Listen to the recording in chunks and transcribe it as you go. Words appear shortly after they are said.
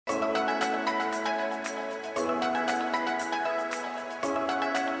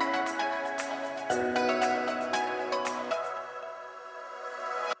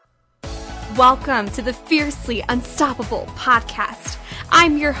Welcome to the Fiercely Unstoppable podcast.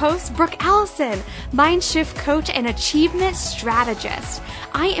 I'm your host, Brooke Allison, mind shift coach and achievement strategist.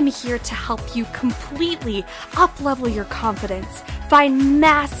 I am here to help you completely up-level your confidence, find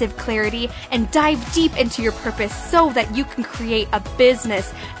massive clarity, and dive deep into your purpose so that you can create a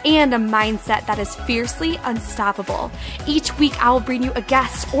business and a mindset that is fiercely unstoppable. Each week, I will bring you a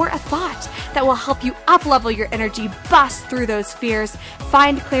guest or a thought that will help you up-level your energy, bust through those fears,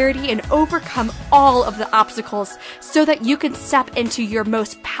 find clarity, and overcome all of the obstacles so that you can step into your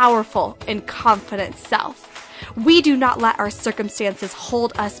most powerful and confident self. We do not let our circumstances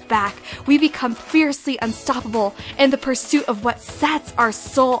hold us back. We become fiercely unstoppable in the pursuit of what sets our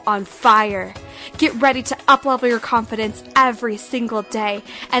soul on fire. Get ready to up-level your confidence every single day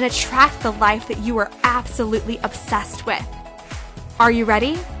and attract the life that you are absolutely obsessed with. Are you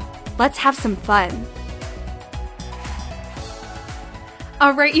ready? Let's have some fun.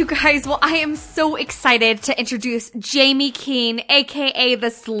 All right, you guys. Well, I am so excited to introduce Jamie Keene, aka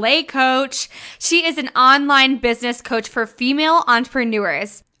the Slay Coach. She is an online business coach for female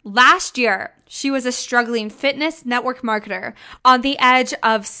entrepreneurs. Last year, she was a struggling fitness network marketer on the edge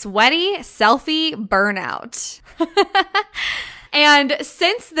of sweaty selfie burnout. And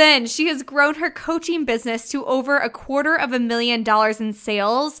since then, she has grown her coaching business to over $250,000 in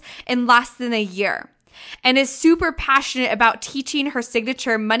sales in less than a year, and is super passionate about teaching her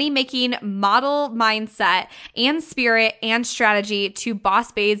signature money-making model mindset and spirit and strategy to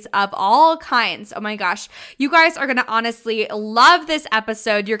boss babes of all kinds. Oh my gosh. You guys are going to honestly love this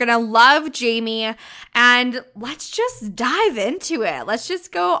episode. You're going to love Jamie, and let's just dive into it. Let's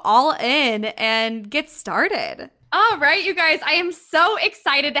just go all in and get started. All right, you guys, I am so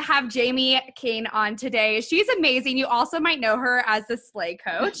excited to have Jamie Keene on today. She's amazing. You also might know her as the Slay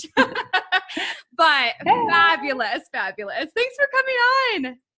Coach, but fabulous. Thanks for coming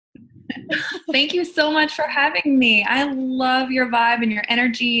on. Thank you so much for having me. I love your vibe and your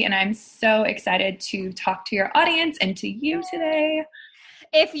energy, and I'm so excited to talk to your audience and to you today.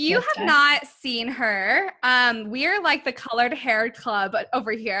 If you have not seen her, we are like the colored hair club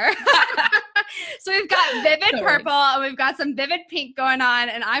over here. So we've got vivid purple and we've got some vivid pink going on,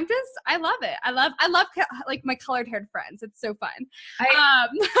 and I love it. I love like my colored haired friends. It's so fun. I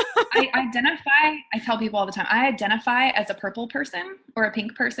identify, I tell people all the time, I identify as a purple person or a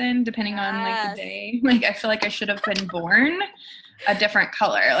pink person, depending on like the day. Like I feel like I should have been born a different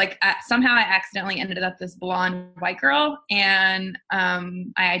color. Like somehow I accidentally ended up this blonde white girl, and I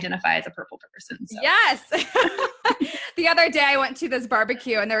identify as a purple person. So. Yes. The other day I went to this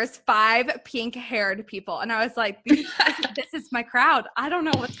barbecue and there was 5 pink haired people, and I was like, this is my crowd. I don't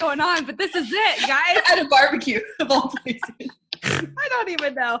know what's going on, but this is it, guys. At a barbecue of all places. I don't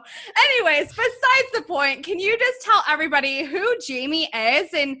even know. Anyways, besides the point, can you just tell everybody who Jamie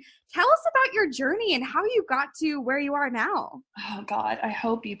is and tell us about your journey and how you got to where you are now? Oh, God. I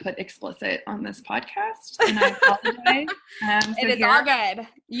hope you put explicit on this podcast, and I apologize. It is all good.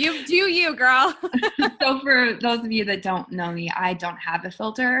 You do you, girl. So for those of you that don't know me, I don't have a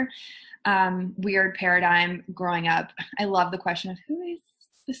filter. Weird paradigm growing up. I love the question of who is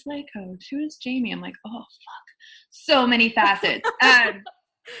the Slay Coach? Who is Jamie? I'm like, oh, fuck. So many facets.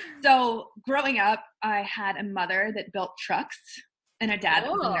 So growing up, I had a mother that built trucks and a dad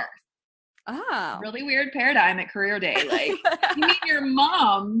that was a nurse. Oh. Really weird paradigm at career day. Like, you mean your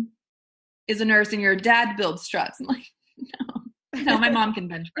mom is a nurse and your dad builds trucks? I'm like, no, my mom can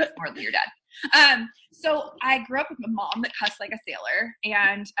bench press more than your dad. So I grew up with a mom that cussed like a sailor,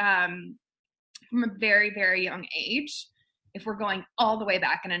 and from a very, very young age, if we're going all the way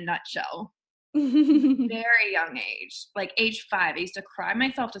back in a nutshell, very young age, like age 5, I used to cry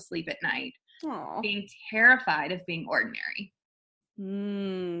myself to sleep at night, being terrified of being ordinary.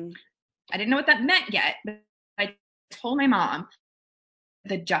 I didn't know what that meant yet, but I told my mom,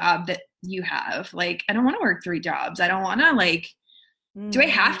 the job that you have, like, I don't want to work 3 jobs. I don't want to, like, do I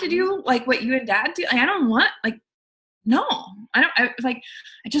have to do like what you and dad do? Like, I don't want, like, no, I was like,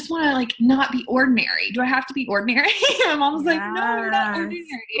 I just want to like not be ordinary. Do I have to be ordinary? My mom was like, no, you're not ordinary.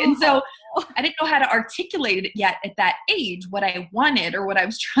 And so I didn't know how to articulate it yet at that age, what I wanted or what I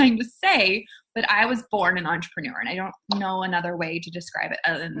was trying to say, but I was born an entrepreneur, and I don't know another way to describe it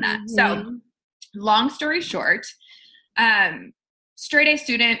other than that. So long story short, straight A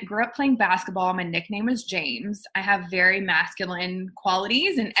student, grew up playing basketball. My nickname was James. I have very masculine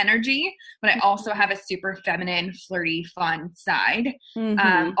qualities and energy, but I also have a super feminine, flirty, fun side.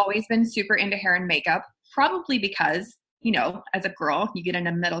 Always been super into hair and makeup, probably because, you know, as a girl, you get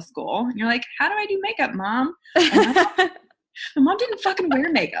into middle school and you're like, how do I do makeup, Mom? My mom didn't fucking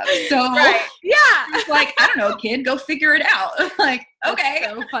wear makeup. So yeah, like, I don't know, kid, go figure it out. Like, okay.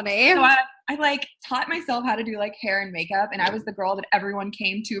 That's so funny. So I like taught myself how to do like hair and makeup, and I was the girl that everyone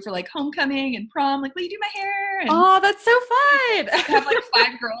came to for like homecoming and prom. Like, will you do my hair? And oh, that's so fun. I'd have like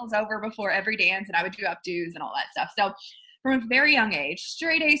 5 girls over before every dance, and I would do updos and all that stuff. So from a very young age,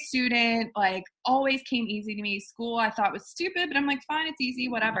 straight A student, like always came easy to me. School I thought was stupid, but I'm like, fine, it's easy,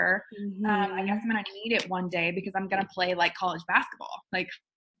 whatever. I guess I'm gonna need it one day because I'm gonna play like college basketball. Like,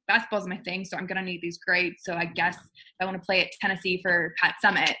 basketball's my thing, so I'm going to need these grades. So I guess if I want to play at Tennessee for Pat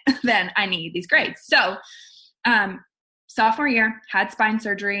Summit, then I need these grades. So sophomore year, had spine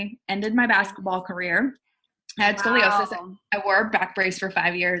surgery, ended my basketball career. I had scoliosis. I wore a back brace for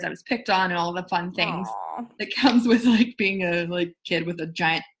 5 years. I was picked on and all the fun things that comes with like being a like kid with a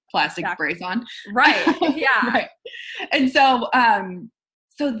giant plastic brace on. Right. Yeah. Right. And so,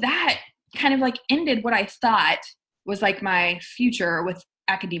 so that kind of like ended what I thought was like my future with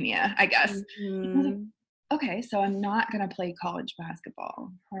academia, I guess. I was like, okay, so I'm not going to play college basketball.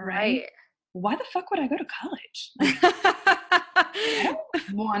 All right. Why the fuck would I go to college? Like, I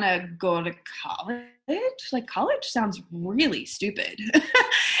don't want to go to college. Like, college sounds really stupid.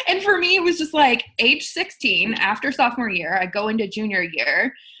 And for me, it was just like age 16 after sophomore year, I go into junior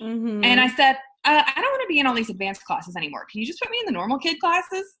year and I said, I don't want to be in all these advanced classes anymore. Can you just put me in the normal kid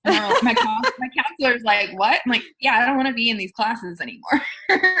classes? And my counselor's like, what? I'm like, yeah, I don't want to be in these classes anymore.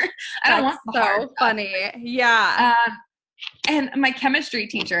 I don't want the hard stuff. Funny. Yeah. And my chemistry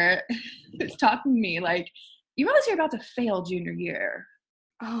teacher was talking to me like, you realize you're about to fail junior year.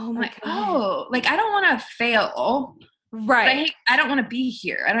 Oh my God. God. Oh, like I don't want to fail. Right. I don't want to be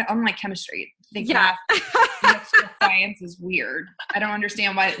here. I don't like chemistry. I think science is weird. I don't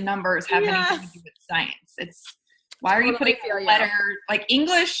understand why numbers have anything to do with science. It's why are you putting a letter like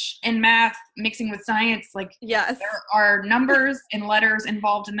English and math mixing with science? Like, there are numbers and letters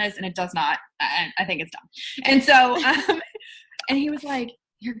involved in this, and it does not. I think it's dumb. And so, and he was like,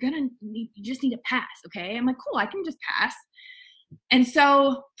 you just need to pass. Okay. I'm like, cool. I can just pass. And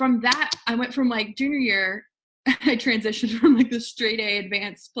so from that, I went from like junior year, I transitioned from like the straight A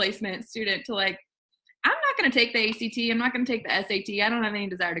advanced placement student to like, I'm not going to take the ACT. I'm not going to take the SAT. I don't have any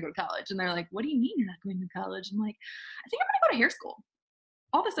desire to go to college. And they're like, what do you mean you're not going to college? I'm like, I think I'm going to go to hair school.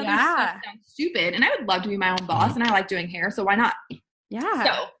 All this other stuff sounds stupid. And I would love to be my own boss, and I like doing hair. So why not? Yeah.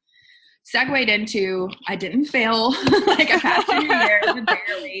 So segued into, I didn't fail. Like I passed junior year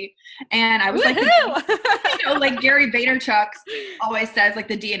barely. And I was like, like Gary Vaynerchuk always says, like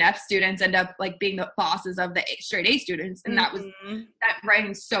the DNF students end up like being the bosses of the straight A students. And that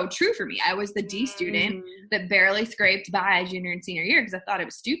rings so true for me. I was the D student that barely scraped by junior and senior year because I thought it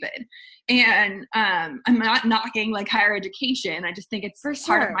was stupid. And I'm not knocking like higher education. I just think it's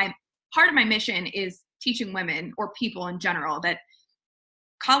part of my mission is teaching women or people in general that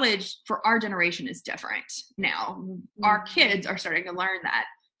college for our generation is different now. Our kids are starting to learn that,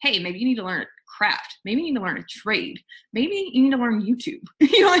 hey, maybe you need to learn a craft. Maybe you need to learn a trade. Maybe you need to learn YouTube.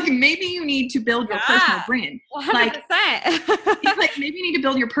 Like maybe you need to build your personal brand. 100%. Like maybe you need to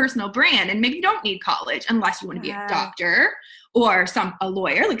build your personal brand, and maybe you don't need college unless you want to be a doctor or a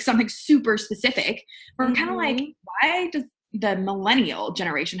lawyer, like something super specific. We're kind of like, why does the millennial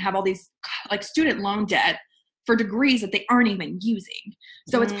generation have all these like student loan debt for degrees that they aren't even using?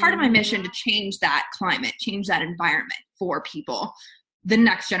 So it's part of my mission to change that climate, change that environment for people, the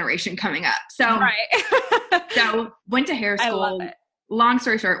next generation coming up. So, so went to hair school. I love it. Long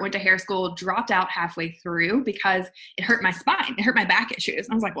story short, went to hair school, dropped out halfway through because it hurt my spine. It hurt my back issues.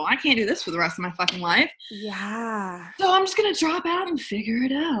 I was like, well, I can't do this for the rest of my fucking life. Yeah. So I'm just going to drop out and figure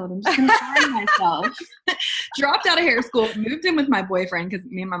it out. I'm just going to find myself. Dropped out of hair school, moved in with my boyfriend because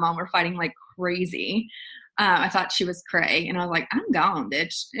me and my mom were fighting like crazy. I thought she was cray, and I was like, I'm gone,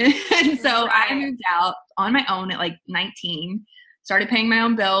 bitch. And so I moved out on my own at like 19, started paying my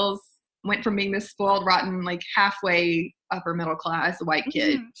own bills, went from being this spoiled, rotten, like halfway upper middle class white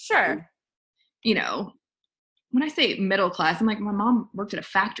kid. Sure. You know, when I say middle class, I'm like, my mom worked at a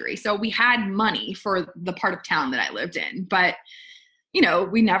factory. So we had money for the part of town that I lived in. But, you know,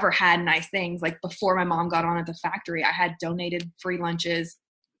 we never had nice things. Like before my mom got on at the factory, I had donated free lunches.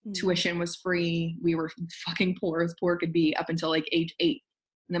 Tuition was free. We were fucking poor as poor could be up until like age 8.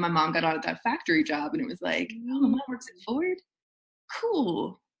 And then my mom got on at that factory job, and it was like, oh, my mom works at Ford?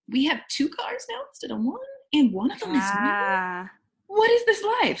 Cool. We have 2 cars now instead of 1, and one of them is new. What is this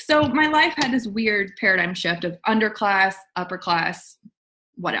life? So my life had this weird paradigm shift of underclass, upper class,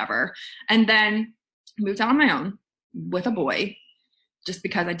 whatever. And then moved out on my own with a boy just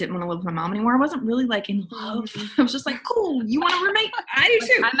because I didn't want to live with my mom anymore. I wasn't really like in love. I was just like, cool, you want a roommate? I do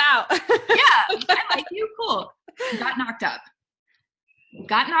too. I'm out. Yeah, I like you. Cool. Got knocked up.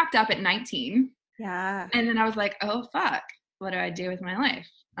 Got knocked up at 19. Yeah. And then I was like, oh, fuck. What do I do with my life?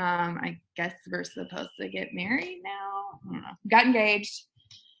 I guess we're supposed to get married now. I don't know. Got engaged,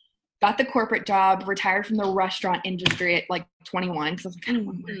 got the corporate job, retired from the restaurant industry at like 21 because I was like, I don't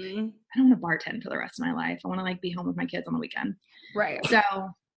want to bartend for the rest of my life. I want to like be home with my kids on the weekend. Right. So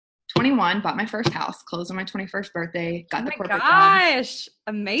 21, bought my first house, closed on my 21st birthday, got the corporate job. Gosh,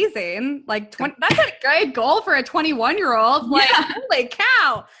 amazing. Like that's a great goal for a 21-year-old. Like, holy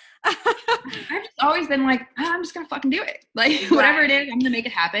cow. I've just always been like, I'm just going to fucking do it. Like whatever it is, I'm going to make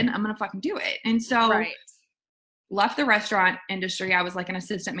it happen. I'm going to fucking do it. And so left the restaurant industry. I was like an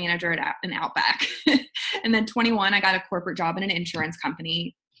assistant manager at an Outback. And then 21, I got a corporate job in an insurance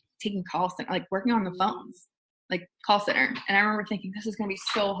company, taking calls, like working on the phones, like call center. And I remember thinking, this is going to be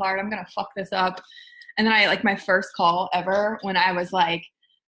so hard. I'm going to fuck this up. And then I like my first call ever when I was like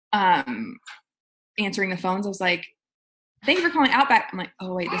answering the phones, I was like, thank you for calling Outback. I'm like,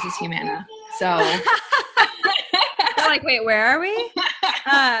 oh wait, this is Humana. So like, wait, where are we?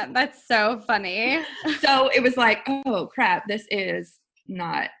 That's so funny. So it was like, oh crap, this is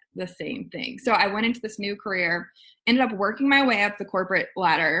not the same thing. So I went into this new career, ended up working my way up the corporate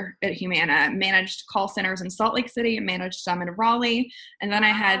ladder at Humana, managed call centers in Salt Lake City and managed some in Raleigh. And then I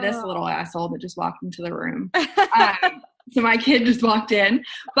had this little asshole that just walked into the room. So my kid just walked in,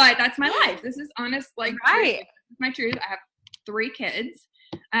 but that's my life. This is honest, like, right. Truth. My truth. I have 3 kids.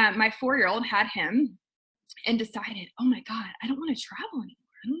 My 4-year-old had him and decided, oh my God, I don't want to travel anymore.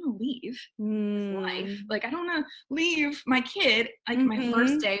 I don't want to leave this life. Like, I don't want to leave my kid. Like my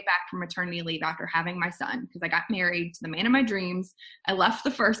first day back from maternity leave after having my son, because I got married to the man of my dreams. I left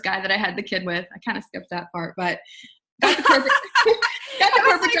the first guy that I had the kid with. I kind of skipped that part, but got the corporate,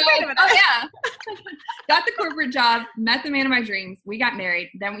 job. Oh yeah. Got the corporate job, met the man of my dreams. We got married.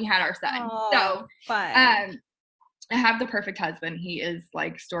 Then we had our son. So, I have the perfect husband. He is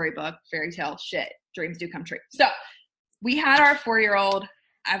like storybook, fairy tale shit. Dreams do come true. So we had our 4-year-old.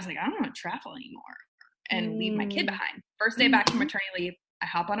 I was like, I don't want to travel anymore and leave my kid behind. First day back from maternity leave, I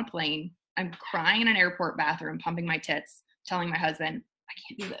hop on a plane. I'm crying in an airport bathroom, pumping my tits, telling my husband, I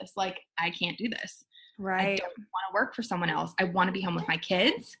can't do this. Like, I can't do this. Right. I don't want to work for someone else. I want to be home with my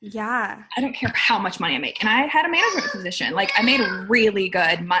kids. Yeah. I don't care how much money I make. And I had a management position. Like, I made really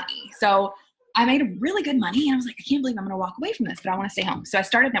good money. So I made really good money. And I was like, I can't believe I'm going to walk away from this, but I want to stay home. So I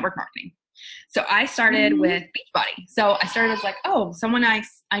started network marketing. So I started with Beachbody. So I started as like, oh, someone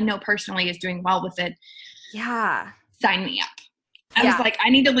I know personally is doing well with it. Yeah. Sign me up. I was like, I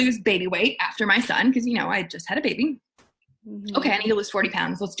need to lose baby weight after my son because, you know, I just had a baby. Okay, I need to lose 40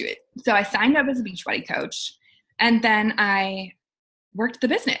 pounds. Let's do it. So I signed up as a Beachbody coach, and then I worked the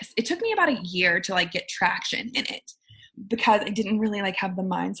business. It took me about a year to like get traction in it because I didn't really like have the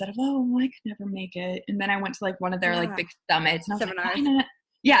mindset of, oh, I could never make it. And then I went to like one of their like big summits, and I was Seminars. like, why not?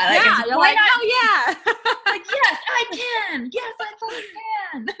 Yeah, like, you're like, oh yeah. like, yes, I can. Yes, I fucking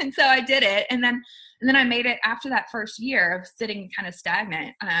can. And so I did it. And then I made it after that first year of sitting kind of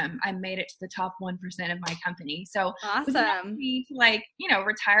stagnant. I made it to the top 1% of my company. So awesome. it was enough for me to like, you know,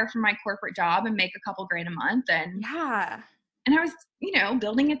 retire from my corporate job and make a couple grand a month. And and I was, you know,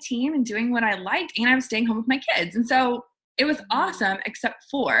 building a team and doing what I liked, and I was staying home with my kids. And so it was awesome, except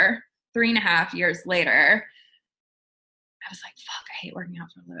for 3.5 years later, I was like, fuck, I hate working out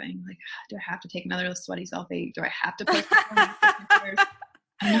for a living. Like, do I have to take another sweaty selfie? Do I have to post pictures?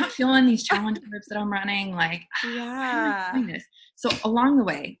 I'm not feeling these challenge groups that I'm running. Like, how am I doing this? So along the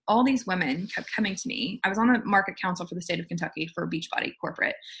way, all these women kept coming to me. I was on the market council for the state of Kentucky for Beachbody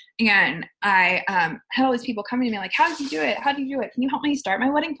corporate. And I had all these people coming to me like, how did you do it? How do you do it? Can you help me start my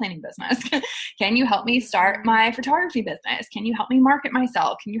wedding planning business? Can you help me start my photography business? Can you help me market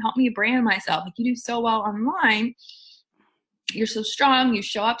myself? Can you help me brand myself? Like, you do so well online. You're so strong. You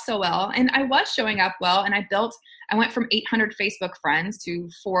show up so well. And I was showing up well. And I went from 800 Facebook friends to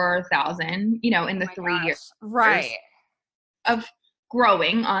 4,000, you know, in the 3 years of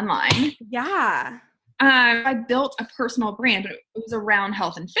growing online. Yeah. I built a personal brand, but it was around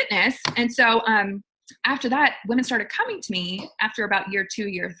health and fitness. And so, after that, women started coming to me after about year 2,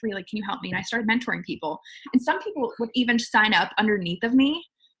 year 3, like, can you help me? And I started mentoring people. And some people would even sign up underneath of me.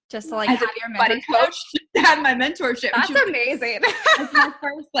 Just to like as have a your buddy coach to have my mentorship. That's amazing. As my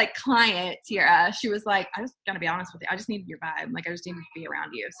first like client, Tiara, she was like, I was gonna be honest with you, I just needed your vibe. Like, I just needed to be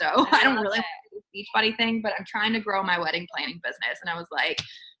around you. So I don't really want to do this Beachbody thing, but I'm trying to grow my wedding planning business. And I was like,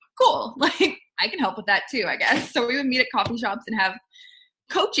 cool, like I can help with that too, I guess. So we would meet at coffee shops and have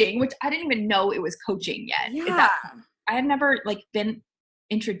coaching, which I didn't even know it was coaching yet. Yeah. I had never like been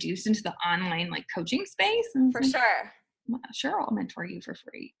introduced into the online like coaching space. For sure. Sure, I'll mentor you for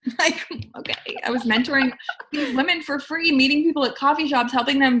free. Like, okay. I was mentoring these women for free, meeting people at coffee shops,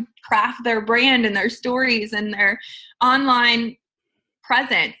 helping them craft their brand and their stories and their online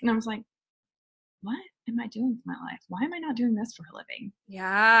presence. And I was like, what am I doing with my life? Why am I not doing this for a living? And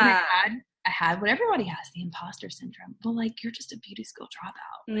Yeah. I had what everybody has, the imposter syndrome. Well, like, you're just a beauty school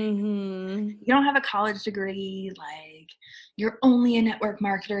dropout. Like, you don't have a college degree. Like, you're only a network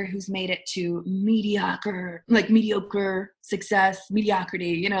marketer who's made it to mediocre success, mediocrity,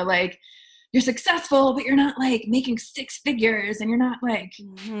 you know, like, you're successful, but you're not like making six figures, and you're not like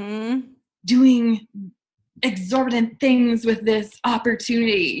doing exorbitant things with this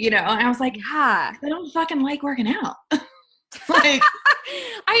opportunity, you know. And I was like, yeah, I don't fucking like working out. Like,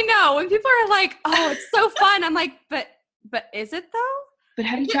 I know when people are like, oh, it's so fun. I'm like, but is it though? But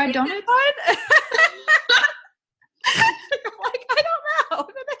have you tried donuts? Like, I don't know.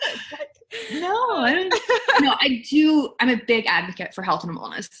 No, I do. I'm a big advocate for health and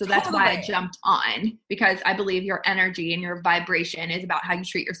wellness. So that's why I jumped on, because I believe your energy and your vibration is about how you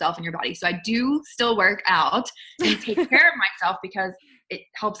treat yourself and your body. So I do still work out and take care of myself because it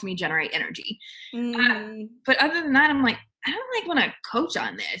helps me generate energy. But other than that, I'm like, I don't like want to coach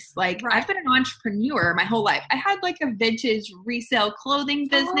on this. Like, I've been an entrepreneur my whole life. I had like a vintage resale clothing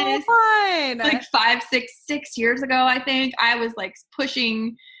business. Fun. Like 6 years ago, I think. I was like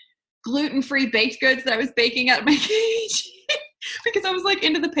pushing gluten-free baked goods that I was baking out of my cage because I was like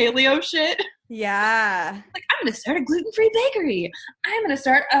into the paleo shit. Yeah. Like, I'm going to start a gluten-free bakery. I'm going to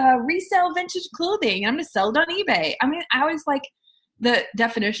start resell vintage clothing. I'm going to sell it on eBay. I mean, I was like the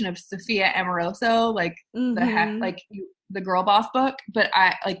definition of Sophia Amoroso, like the girl boss book, but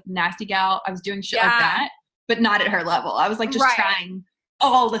I like nasty gal. I was doing shit like that, but not at her level. I was like just trying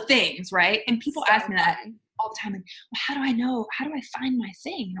all the things. Right. And people ask me that all the time. Like, well, how do I know? How do I find my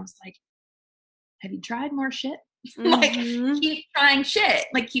thing? And I was like, have you tried more shit? Like, keep trying shit.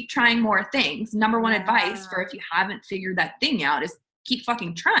 Like, keep trying more things. Number one advice for if you haven't figured that thing out is keep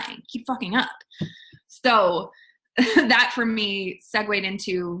fucking trying. Keep fucking up. So that for me segued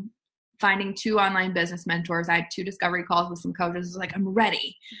into finding 2 online business mentors. I had 2 discovery calls with some coaches. I was like, I'm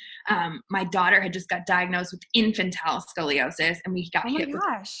ready. My daughter had just got diagnosed with infantile scoliosis, and we got hit with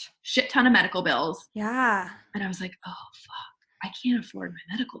a shit ton of medical bills. Yeah. And I was like, oh, fuck, I can't afford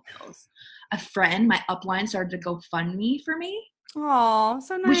my medical bills. A friend, my upline, started to go fund me for me. Oh,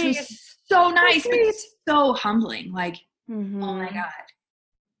 so nice. Which was so nice, but so humbling. Like, oh my God,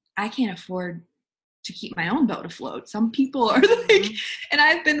 I can't afford to keep my own boat afloat. Some people are like, and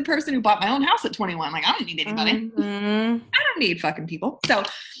I've been the person who bought my own house at 21. Like, I don't need anybody. I don't need fucking people. So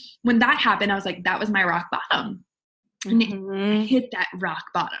when that happened, I was like, that was my rock bottom. And it hit that rock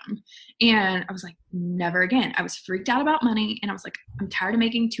bottom. And I was like, never again. I was freaked out about money. And I was like, I'm tired of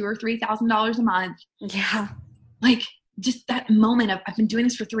making $2,000 or $3,000 a month. Yeah. Like, just that moment of, I've been doing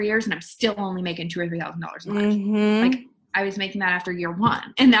this for 3 years and I'm still only making $2,000 or $3,000 a month. Like, I was making that after year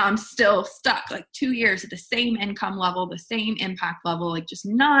 1, and now I'm still stuck like 2 years at the same income level, the same impact level, like just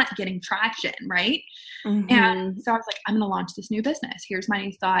not getting traction. Right. And so I was like, I'm going to launch this new business. Here's my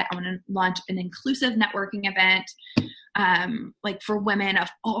new thought. I want to launch an inclusive networking event, like for women of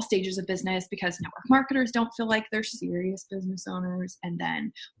all stages of business, because network marketers don't feel like they're serious business owners. And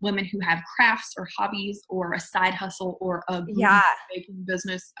then women who have crafts or hobbies or a side hustle or a baking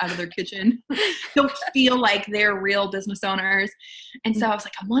business out of their kitchen don't feel like they're real business owners. And so I was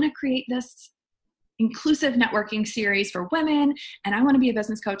like, I want to create this inclusive networking series for women, and I want to be a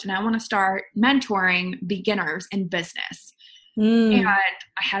business coach, and I want to start mentoring beginners in business. And I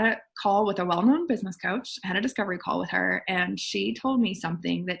had a call with a well-known business coach. I had a discovery call with her, and she told me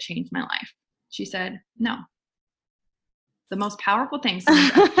something that changed my life. She said, no. The most powerful thing someone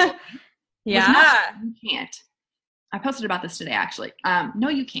ever told me was, no, you can't. I posted about this today, actually. No,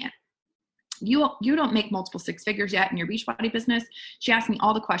 you can't. You don't make multiple 6 figures yet in your Beachbody business. She asked me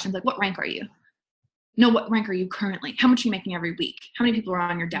all the questions, like, what rank are you? No, what rank are you currently? How much are you making every week? How many people are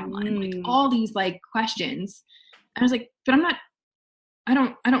on your downline? Like, all these like questions. And I was like, but I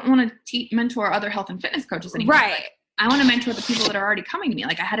don't want to mentor other health and fitness coaches anymore. Right. Like, I want to mentor the people that are already coming to me.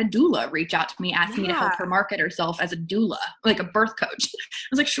 Like, I had a doula reach out to me, asking me to help her market herself as a doula, like a birth coach.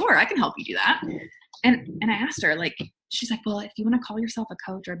 I was like, sure, I can help you do that. And I asked her, like, she's like, well, if you want to call yourself a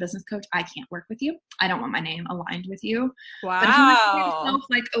coach or a business coach, I can't work with you. I don't want my name aligned with you. Wow. But if you want to call yourself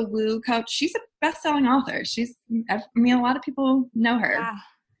like a woo coach, she's a best-selling author. I mean, a lot of people know her.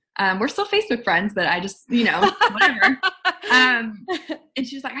 Yeah. We're still Facebook friends, but I just, whatever. And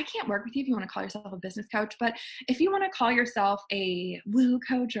she's like, I can't work with you if you want to call yourself a business coach, but if you want to call yourself a woo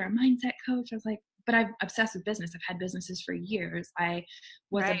coach or a mindset coach, I was like, but I'm obsessed with business. I've had businesses for years. I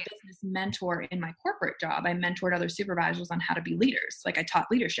was a business mentor in my corporate job. I mentored other supervisors on how to be leaders. Like, I taught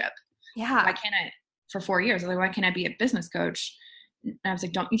leadership. Yeah. Why can't I, for 4 years, I was like, why can't I be a business coach? And I was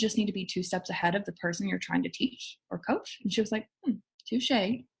like, don't you just need to be 2 steps ahead of the person you're trying to teach or coach? And she was like, touche.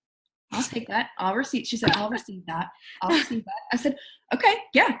 I'll take that. I'll receive. She said, I'll receive that. I'll receive that. I said, okay,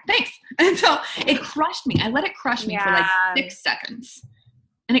 yeah, thanks. And so it crushed me. I let it crush me for like 6 seconds.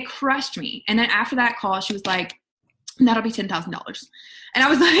 And it crushed me. And then after that call, she was like, that'll be $10,000. And I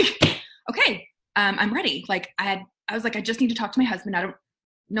was like, okay, I'm ready. Like I was like, I just need to talk to my husband. I don't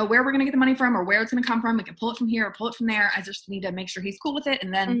know where we're going to get the money from or where it's going to come from. We can pull it from here or pull it from there. I just need to make sure he's cool with it.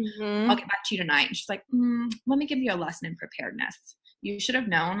 And then I'll get back to you tonight. And she's like, let me give you a lesson in preparedness. You should have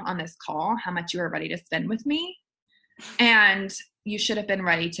known on this call how much you were ready to spend with me. And you should have been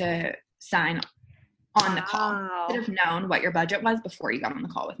ready to sign on the call. You should have known what your budget was before you got on the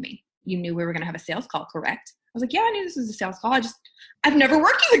call with me. You knew we were going to have a sales call, correct? I was like, yeah, I knew this was a sales call. I've never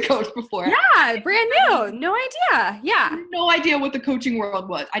worked as a coach before. Yeah, brand new. No idea. Yeah. No idea what the coaching world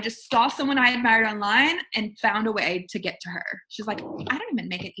was. I just saw someone I admired online and found a way to get to her. She's like, I don't even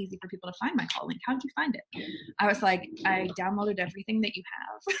make it easy for people to find my call link. How did you find it? I was like, I downloaded everything that you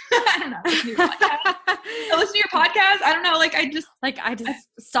have. I don't know. Listen to your podcast. I listen to your podcast. I don't know. Like, I just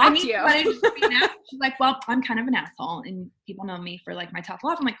stalked you. She's like, well, I'm kind of an asshole and people know me for like my tough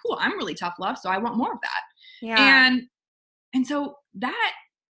love. I'm like, cool. I'm really tough love. So I want more of that. Yeah. And so that,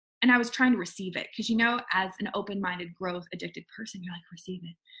 and I was trying to receive it because, you know, as an open-minded, growth addicted person, you're like, receive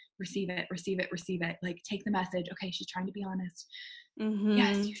it, receive it, receive it, receive it. Like, take the message. Okay, she's trying to be honest.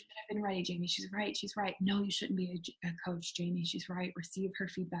 Yes, you should have been ready, Jamie. She's right. She's right. No, you shouldn't be a coach, Jamie. She's right. Receive her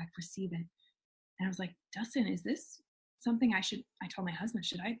feedback. Receive it. And I was like, Dustin, is this something I told my husband,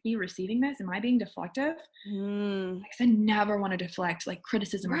 should I be receiving this? Am I being deflective? Because I never want to deflect like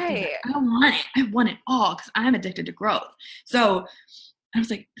criticism. Right. I don't want it. I want it all because I'm addicted to growth. So I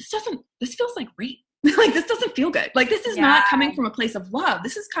was like, this feels like rape. Like, this doesn't feel good. Like, this is not coming from a place of love.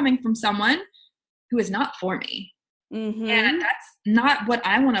 This is coming from someone who is not for me. And that's not what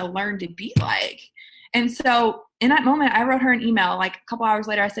I want to learn to be like. And so in that moment, I wrote her an email. Like, a couple hours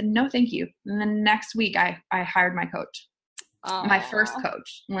later, I said, no, thank you. And then next week, I hired my coach. My first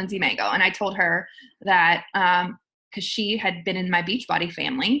coach, Lindsay Mango. And I told her that because she had been in my Beachbody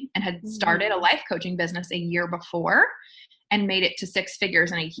family and had started a life coaching business a year before and made it to 6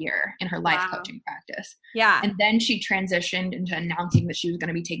 figures in a year in her life coaching practice. Yeah. And then she transitioned into announcing that she was going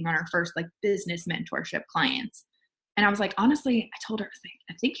to be taking on her first like business mentorship clients. And I was like, honestly, I told her,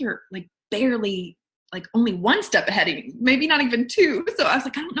 I think you're like barely like only 1 step ahead of me, maybe not even 2. So I was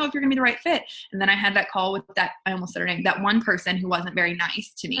like, I don't know if you're gonna be the right fit. And then I had that call with that, I almost said her name, that one person who wasn't very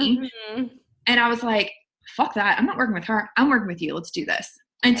nice to me. And I was like, fuck that. I'm not working with her. I'm working with you. Let's do this.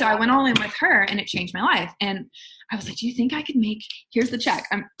 And so I went all in with her and it changed my life. And I was like, do you think I could here's the check.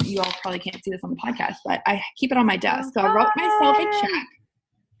 You all probably can't see this on the podcast, but I keep it on my desk. So I wrote myself a check.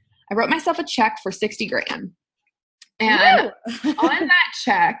 I wrote myself a check for $60,000. And on that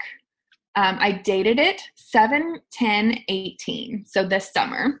check, I dated it 7/10/18, so this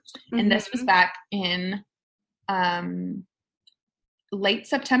summer, and this was back in late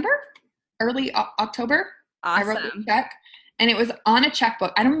September, early October. Awesome. I wrote the check, and it was on a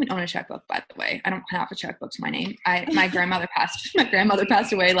checkbook. I don't even own a checkbook, by the way. I don't have a checkbook to my name. My grandmother passed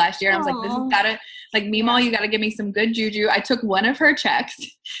away last year, and I was like, this has gotta, like, Meemaw, you gotta give me some good juju. I took one of her checks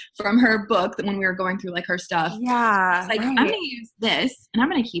from her book when we were going through like her stuff. Yeah. I was like, I'm gonna use this and I'm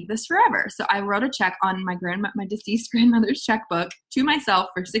gonna keep this forever. So I wrote a check on my deceased grandmother's checkbook to myself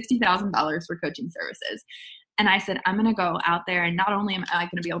for $60,000 for coaching services. And I said, I'm going to go out there and not only am I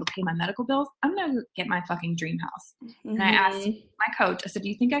going to be able to pay my medical bills, I'm going to get my fucking dream house. And I asked my coach, I said, do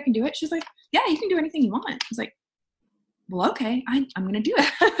you think I can do it? She's like, yeah, you can do anything you want. I was like, well, okay, I'm going to do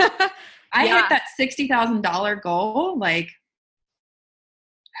it. I hit that $60,000 goal, like,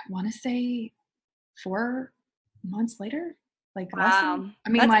 I want to say 4 months later. Like, wow. I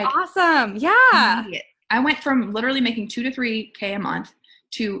mean, that's like, awesome. Yeah. I went from literally making 2 to 3K a month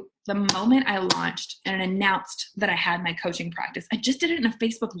to the moment I launched and announced that I had my coaching practice. I just did it in a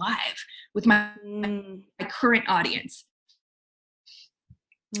Facebook Live with my current audience.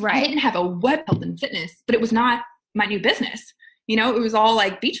 Right. I didn't have a web health and fitness, but it was not my new business. You know, it was all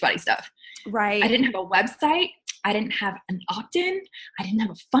like Beachbody stuff. Right. I didn't have a website. I didn't have an opt-in. I didn't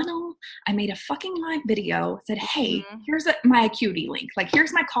have a funnel. I made a fucking live video, said, hey, here's my Acuity link. Like,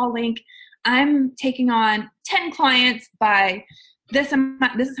 here's my call link. I'm taking on 10 clients by this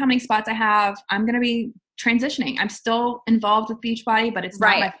amount. This is how many spots I have. I'm going to be transitioning. I'm still involved with Beachbody, but it's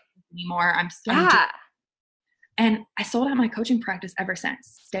not my anymore. I'm still and I sold out my coaching practice ever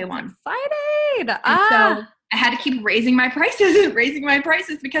since day one. Excited. So I had to keep raising my prices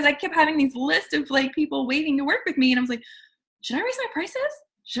because I kept having these lists of like people waiting to work with me. And I was like, should I raise my prices?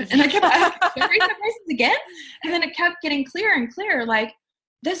 And I kept, should I raise my prices again? And then it kept getting clearer and clearer. Like,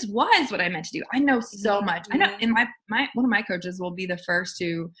 this was what I meant to do. I know so much. I know, Mhm. and my one of my coaches will be the first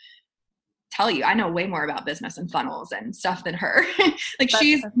to tell you I know way more about business and funnels and stuff than her. Like That's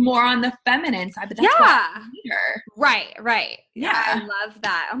she's more on the feminine side, but that's why I yeah. need her. Right, right. Yeah, I Yeah. love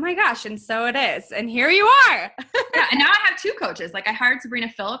that. Oh my gosh, and so it is. And here you are. Yeah. And now I have two coaches. Like I hired Sabrina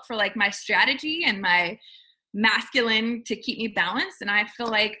Phillip for like my strategy and my masculine to keep me balanced. And I feel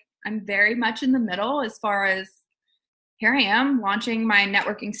like I'm very much in the middle as far as here I am launching my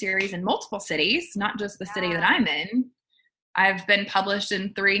networking series in multiple cities, not just the city that I'm in. I've been published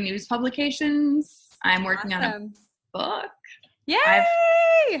in 3 news publications. I'm working on a Awesome. book. I've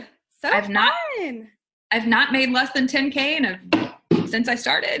Yay! So I've not fun. I've not made less than 10K since I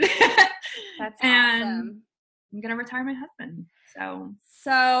started. That's and awesome. I'm gonna retire my husband. So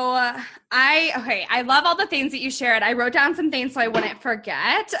I love all the things that you shared. I wrote down some things so I wouldn't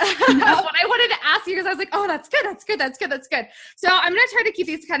forget what I wanted to ask you because I was like, oh, that's good. So I'm going to try to keep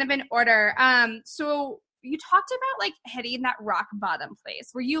these kind of in order. So you talked about like hitting that rock bottom place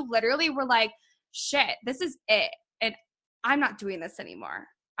where you literally were like, shit, this is it. And I'm not doing this anymore.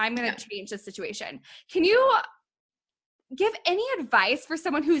 I'm going to change the situation. Can you give any advice for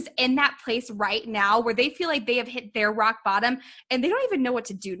someone who's in that place right now where they feel like they have hit their rock bottom and they don't even know what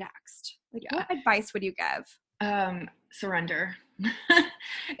to do next? Like, what advice would you give? Surrender.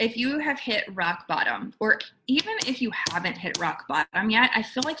 If you have hit rock bottom, or even if you haven't hit rock bottom yet, I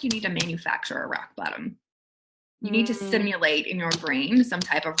feel like you need to manufacture a rock bottom. You need to simulate in your brain some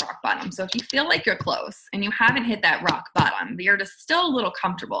type of rock bottom. So if you feel like you're close and you haven't hit that rock bottom, but you're just still a little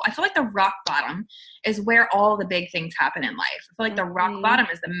comfortable, I feel like the rock bottom is where all the big things happen in life. I feel like the rock bottom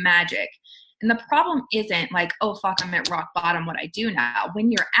is the magic. And the problem isn't like, oh, fuck, I'm at rock bottom. What I do now?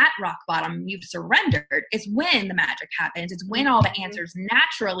 When you're at rock bottom, you've surrendered. It's when the magic happens. It's when all the answers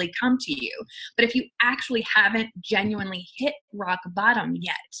naturally come to you. But if you actually haven't genuinely hit rock bottom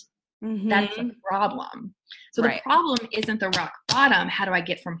yet, that's the problem. So the problem isn't the rock bottom. How do I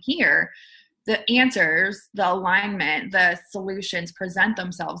get from here? The answers, the alignment, the solutions present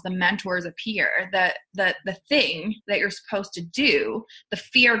themselves. The mentors appear. The thing that you're supposed to do, the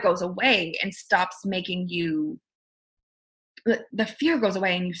fear goes away and stops making you. The fear goes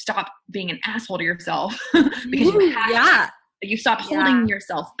away and you stop being an asshole to yourself because you have to. You stop holding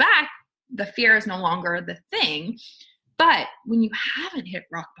yourself back. The fear is no longer the thing. But when you haven't hit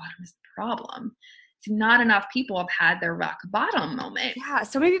rock bottom is the problem. It's not enough people have had their rock bottom moment. Yeah,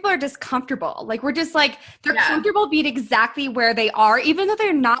 so many people are just comfortable. Like we're just like, they're comfortable being exactly where they are, even though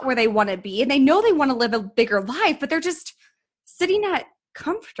they're not where they want to be. And they know they want to live a bigger life, but they're just sitting at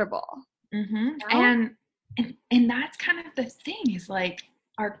comfortable. Mm-hmm. You know? And that's kind of the thing is like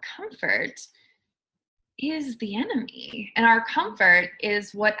our comfort is the enemy. And our comfort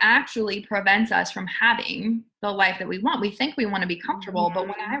is what actually prevents us from having the life that we want. We think we want to be comfortable, but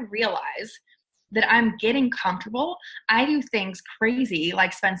when I realize that I'm getting comfortable, I do things crazy,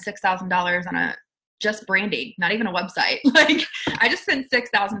 like spend $6,000 on just branding, not even a website. Like I just spent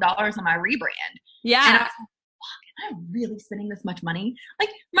 $6,000 on my rebrand. Yeah. And I was like, fuck, am I really spending this much money?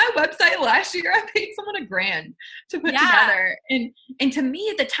 Like my website last year, I paid someone $1,000 to put together. And to me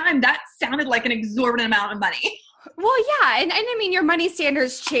at the time, that sounded like an exorbitant amount of money. Well, yeah. And I mean, your money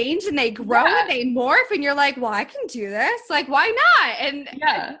standards change and they grow and they morph and you're like, well, I can do this. Like, why not? And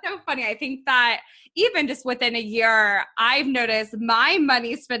it's so funny. I think that even just within a year, I've noticed my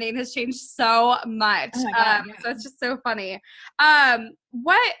money spending has changed so much. Oh my God, so it's just so funny. So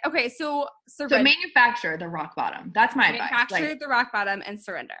manufacture the rock bottom. That's my advice. Manufacture the rock bottom and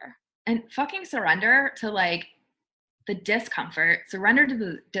surrender. And fucking surrender to like the discomfort, surrender to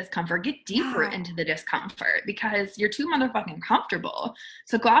the discomfort, get deeper into the discomfort because you're too motherfucking comfortable.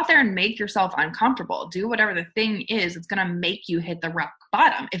 So go out there and make yourself uncomfortable. Do whatever the thing is that's going to make you hit the rock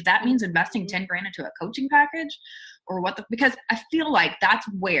bottom. If that means investing $10,000 into a coaching package or because I feel like that's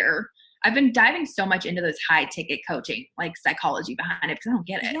where I've been diving so much into this high ticket coaching, like psychology behind it, because I don't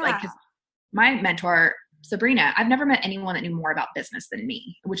get it. Like, cause my mentor, Sabrina, I've never met anyone that knew more about business than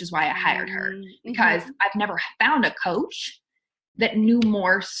me, which is why I hired her because I've never found a coach that knew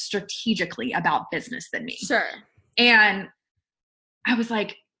more strategically about business than me. Sure. And I was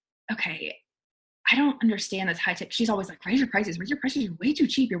like, okay, I don't understand this high tech. She's always like, raise your prices. You're way too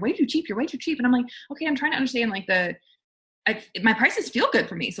cheap. You're way too cheap. And I'm like, okay, I'm trying to understand like my prices feel good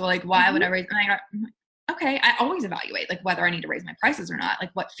for me. So like, why would I raise? Okay, I always evaluate like whether I need to raise my prices or not, like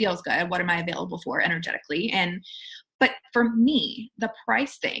what feels good, what am I available for energetically. But for me, the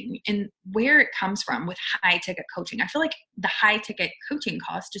price thing and where it comes from with high ticket coaching, I feel like the high ticket coaching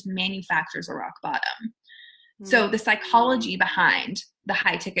cost just manufactures a rock bottom. So the psychology behind the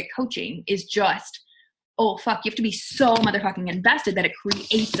high ticket coaching is just oh, fuck, you have to be so motherfucking invested that it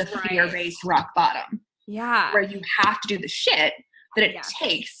creates a fear-based rock bottom. Yeah. Where you have to do the shit that it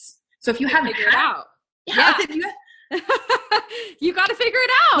takes. So if you haven't figured it out. Yeah. You got to figure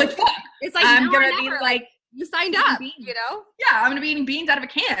it out. Like, fuck. It's like, I'm going to be like, you signed up, you know? Yeah, I'm going to be eating beans out of a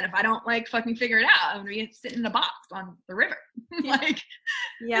can if I don't like fucking figure it out. I'm going to be sitting in a box on the river. Like,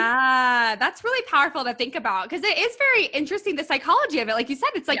 yeah, that's really powerful to think about because it is very interesting, the psychology of it. Like you said,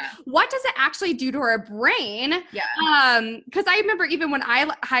 it's like, what does it actually do to our brain? Yeah. Because I remember even when I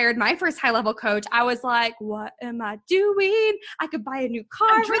hired my first high level coach, I was like, what am I doing? I could buy a new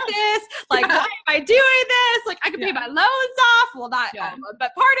car with this. Like, why am I doing this? Like, I could pay my loans off. Well, not all of them,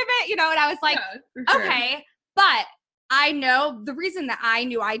 but part of it, you know, and I was like, okay, but I know the reason that I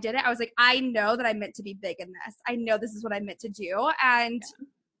knew I did it, I was like, I know that I meant to be big in this. I know this is what I meant to do. And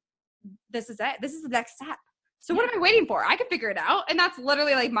this is it. This is the next step. So what am I waiting for? I can figure it out. And that's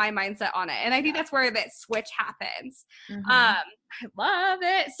literally like my mindset on it. And I think that's where that switch happens. I love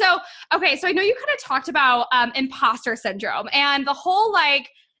it. So, okay. So I know you kind of talked about imposter syndrome and the whole, like,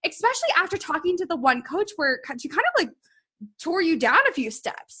 especially after talking to the one coach where she kind of like tore you down a few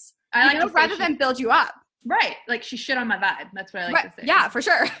steps, rather than build you up. Right. Like she shit on my vibe. That's what I like to say. Yeah, for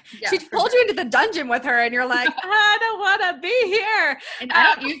sure. Yeah, she pulled you into the dungeon with her and you're like, I don't want to be here. And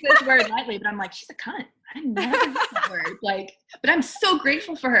I don't use this word lightly, but I'm like, she's a cunt. I never use that word. Like, but I'm so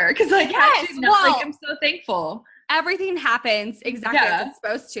grateful for her because like, I'm so thankful. Everything happens exactly as it's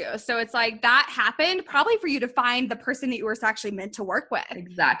supposed to. So it's like that happened probably for you to find the person that you were actually meant to work with.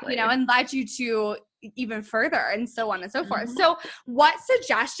 Exactly. You know, and led you to even further and so on and so forth. So what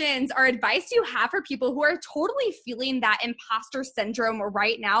suggestions or advice do you have for people who are totally feeling that imposter syndrome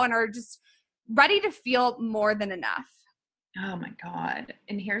right now and are just ready to feel more than enough? Oh my God.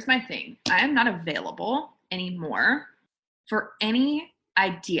 And here's my thing. I am not available anymore for any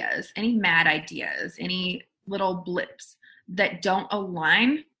ideas, any mad ideas, any little blips that don't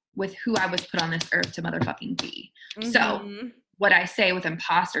align with who I was put on this earth to motherfucking be. So what I say with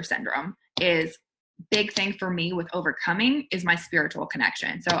imposter syndrome is big thing for me with overcoming is my spiritual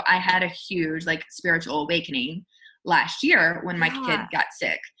connection. So I had a huge like spiritual awakening last year when my kid got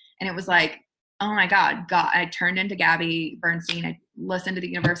sick. And it was like, oh my God, I turned into Gabby Bernstein. I listened to The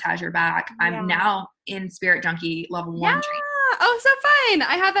Universe Has Your Back. I'm now in Spirit Junkie level 1 training. Oh, so fun.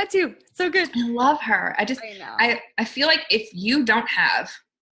 I have that too. So good. I love her. I feel like if you don't have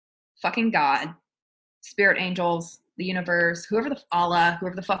fucking God, spirit angels, the universe, whoever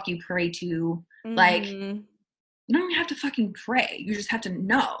the fuck you pray to, like, you don't even have to fucking pray. You just have to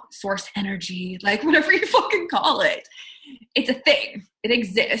know source energy, like whatever you fucking call it. It's a thing. It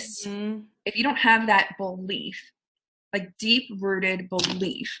exists. If you don't have that belief, like deep rooted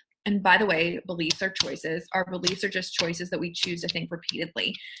belief, and by the way, beliefs are choices. Our beliefs are just choices that we choose to think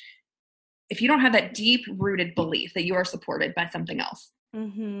repeatedly. If you don't have that deep rooted belief that you are supported by something else, that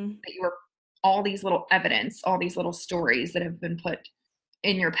you are all these little evidence, all these little stories that have been put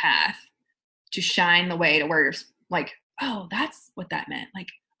in your path to shine the way to where you're like, oh, that's what that meant. Like,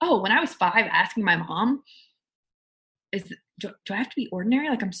 oh, when I was 5 asking my mom, do I have to be ordinary?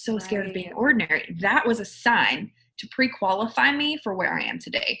 Like, I'm so scared of being ordinary. That was a sign to pre-qualify me for where I am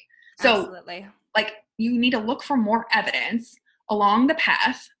today. So like, you need to look for more evidence along the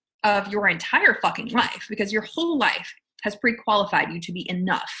path of your entire fucking life because your whole life has pre-qualified you to be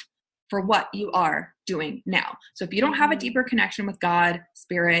enough for what you are doing now. So if you don't have a deeper connection with God,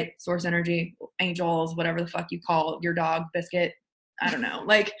 spirit, source energy, angels, whatever the fuck you call your dog, Biscuit, I don't know,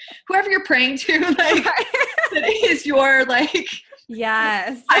 like whoever you're praying to, like that is your like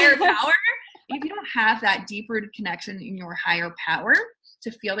higher power. If you don't have that deep rooted connection in your higher power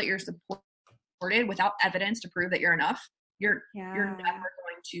to feel that you're supported without evidence to prove that you're enough, you're never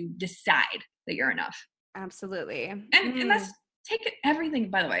going to decide that you're enough. Absolutely. And that's everything,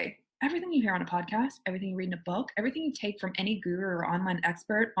 by the way, everything you hear on a podcast, everything you read in a book, everything you take from any guru or online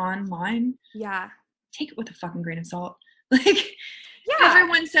expert online, take it with a fucking grain of salt. Like,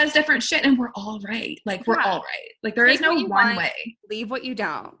 everyone says different shit and we're all right. Like, we're all right. Like, there is no one way. Leave what you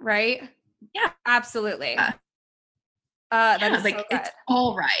don't, right? Yeah. Absolutely. That is like, so good. it's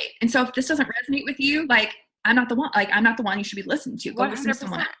all right. And so if this doesn't resonate with you, like, I'm not the one you should be listening to. Go 100%. Listen to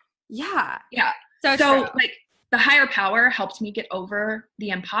someone else. Yeah. So like, the higher power helped me get over the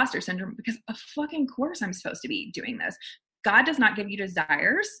imposter syndrome because of fucking course I'm supposed to be doing this. God does not give you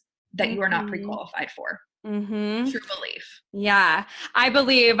desires that you are not pre-qualified for. Mm-hmm. True belief. Yeah, I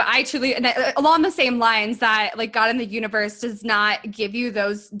truly, and along the same lines that like God in the universe does not give you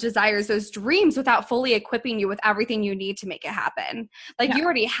those desires, those dreams without fully equipping you with everything you need to make it happen. Like you Yeah.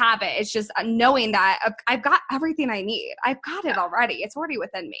 already have it. It's just knowing that I've got everything I need. I've got it Yeah. already. It's already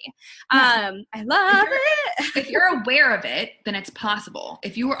within me. Yeah. I love If it. you're aware of it, then it's possible.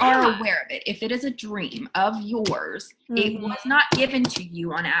 If you are Yeah. aware of it, if it is a dream of yours, it Mm-hmm. was not given to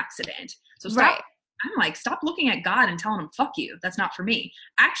you on accident. So stop. Right. I'm like, stop looking at God and telling him, fuck you. That's not for me.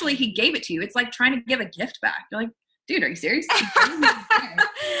 Actually, he gave it to you. It's like trying to give a gift back. You're like, dude, are you serious?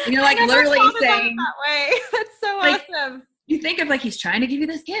 And you're like I never literally thought about it saying, that way. That's so like, awesome. you think of like he's trying to give you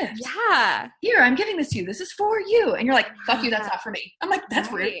this gift. Yeah. Here, I'm giving this to you. This is for you. And you're like, fuck you, that's not for me. I'm like,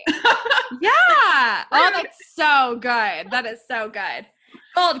 that's weird. Yeah. Oh, that's so good. That is so good.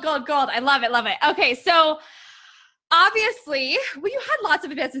 Gold, gold, gold. I love it. Love it. Okay. So obviously, well, you had lots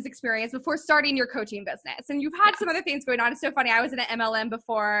of business experience before starting your coaching business, and you've had some other things going on. It's so funny. I was in an MLM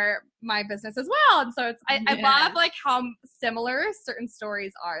before my business as well, and so I love like how similar certain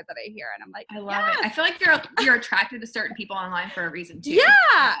stories are that I hear, and I'm like, I love it. I feel like you're attracted to certain people online for a reason too.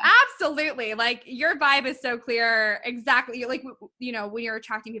 Yeah, absolutely. Like your vibe is so clear. Exactly. Like, you know, when you're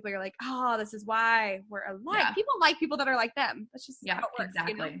attracting people, you're like, oh, this is why we're alike. Yeah. People like people that are like them. That's just how it works.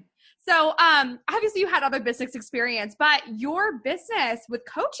 Exactly. You know? So, obviously you had other business experience, but your business with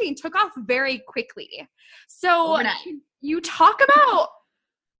coaching took off very quickly. So can you talk about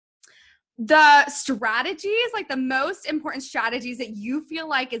the strategies, like the most important strategies that you feel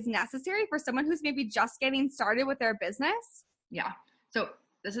like is necessary for someone who's maybe just getting started with their business? Yeah. So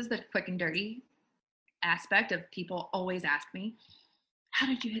this is the quick and dirty aspect of people always ask me, how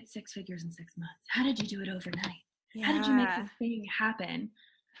did you hit 6 figures in 6 months? How did you do it overnight? Yeah. How did you make this thing happen?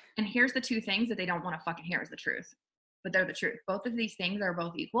 And here's the two things that they don't want to fucking hear is the truth, but they're the truth. Both of these things are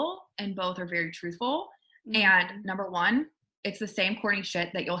both equal and both are very truthful. Mm-hmm. And number one, it's the same corny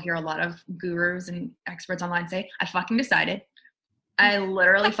shit that you'll hear a lot of gurus and experts online say, I fucking decided. I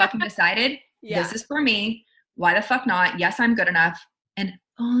literally fucking decided this is for me. Why the fuck not? Yes, I'm good enough. And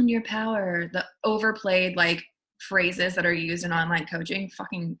own your power. The overplayed like phrases that are used in online coaching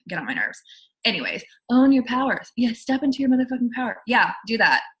fucking get on my nerves. Anyways, own your powers. Yeah, step into your motherfucking power. Yeah, do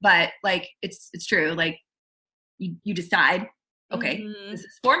that. But like it's true. Like you decide, okay, this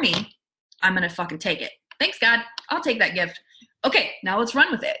is for me. I'm gonna fucking take it. Thanks, God. I'll take that gift. Okay, now let's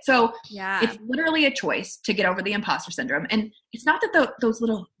run with it. So it's literally a choice to get over the imposter syndrome. And it's not that those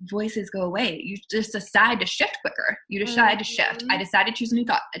little voices go away. You just decide to shift quicker. You decide to shift. I decided to choose a new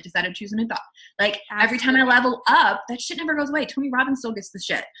thought. I decided to choose a new thought. Like every time I level up, that shit never goes away. Tony Robbins still gets the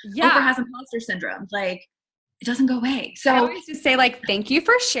shit. Oprah has imposter syndrome. Like it doesn't go away. So I always just say like, thank you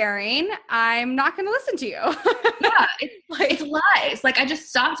for sharing. I'm not going to listen to you. Yeah. It's lies. Like I just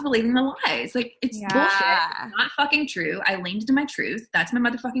stopped believing the lies. Like it's bullshit. It's not fucking true. I leaned into my truth. That's my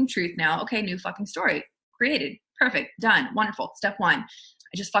motherfucking truth now. Okay. New fucking story created. Perfect. Done. Wonderful. Step one.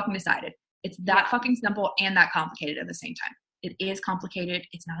 I just fucking decided. It's that fucking simple and that complicated at the same time. It is complicated.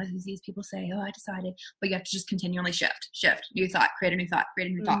 It's not as easy as people say, oh, I decided, but you have to just continually shift, new thought, create a new thought,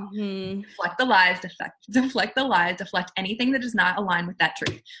 deflect the lies, deflect the lies, deflect anything that does not align with that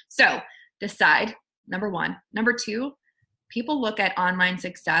truth. So decide, number one. Number two, people look at online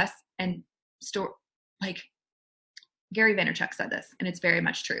success and like Gary Vaynerchuk said this, and it's very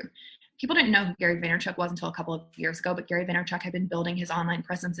much true. People didn't know who Gary Vaynerchuk was until a couple of years ago, but Gary Vaynerchuk had been building his online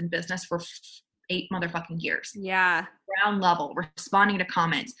presence and business for 8 motherfucking years. Yeah. Ground level, responding to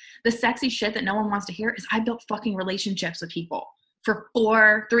comments. The sexy shit that no one wants to hear is I built fucking relationships with people for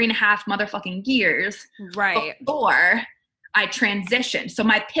 3.5 motherfucking years. Right. Before I transitioned. So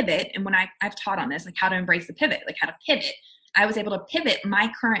my pivot, and when I've taught on this, like how to embrace the pivot, like how to pivot, I was able to pivot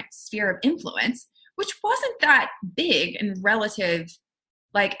my current sphere of influence, which wasn't that big and relative.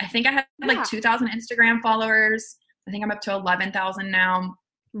 Like I think I had like 2,000 Instagram followers. I think I'm up to 11,000 now.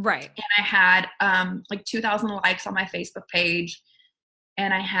 Right. And I had like 2,000 likes on my Facebook page.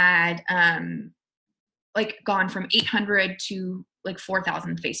 And I had like gone from 800 to like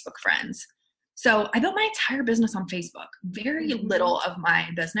 4,000 Facebook friends. So I built my entire business on Facebook. Very little of my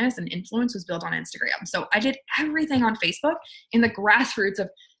business and influence was built on Instagram. So I did everything on Facebook in the grassroots of,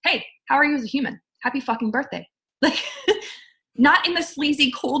 hey, how are you as a human? Happy fucking birthday. Like not in the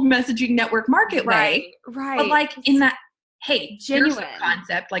sleazy cold messaging network market way. Right. But like in that, hey, genuine. Here's the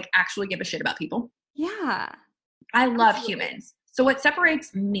concept, like actually give a shit about people. Yeah. I love humans. So what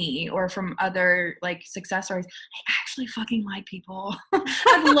separates me or from other like success stories, I actually fucking like people.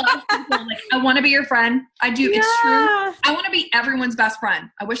 I love people. Like I want to be your friend. I do. Yeah. It's true. I want to be everyone's best friend.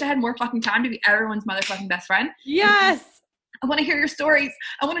 I wish I had more fucking time to be everyone's motherfucking best friend. Yes. I want to hear your stories.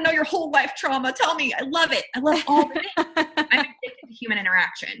 I want to know your whole life trauma. Tell me. I love it. I love all of it. I'm addicted to human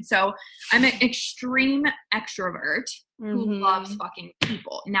interaction. So I'm an extreme extrovert who loves fucking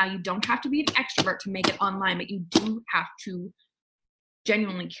people. Now, you don't have to be an extrovert to make it online, but you do have to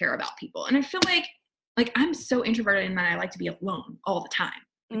genuinely care about people. And I feel like I'm so introverted in that I like to be alone all the time.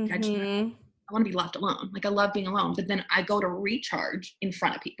 Like, I want to be left alone. Like, I love being alone, but then I go to recharge in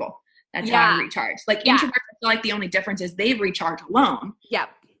front of people. That's how I recharge. Like, introverts, I feel like the only difference is they recharge alone. Yep.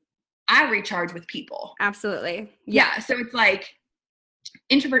 I recharge with people. Absolutely. Yeah. So it's like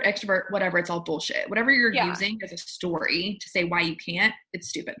introvert, extrovert, whatever. It's all bullshit. Whatever you're using as a story to say why you can't, it's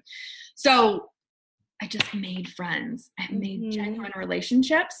stupid. So I just made friends. I made genuine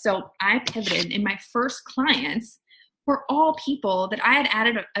relationships. So I pivoted, and my first clients were all people that I had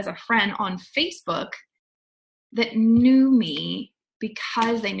added as a friend on Facebook that knew me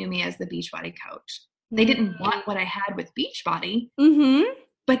because they knew me as the Beachbody coach. They didn't want what I had with Beachbody,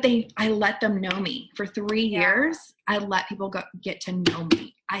 but I let them know me. For 3 years, I let people get to know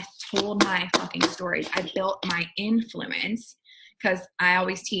me. I told my fucking stories. I built my influence, because I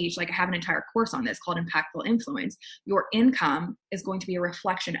always teach, like, I have an entire course on this called Impactful Influence. Your income is going to be a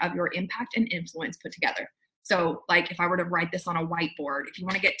reflection of your impact and influence put together. So, like, if I were to write this on a whiteboard, if you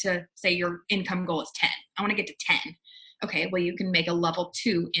want to get to, say, your income goal is 10, I want to get to 10. Okay, well, you can make a level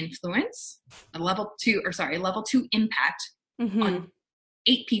 2 influence, a level 2 impact on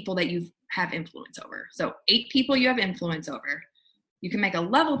 8 people that you have influence over. So 8 people you have influence over. You can make a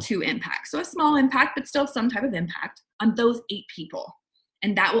level 2 impact. So a small impact, but still some type of impact on those 8 people.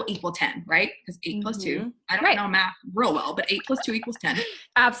 And that will equal 10, right? Because 8 plus 2, I don't know math real well, but 8 plus 2 equals 10.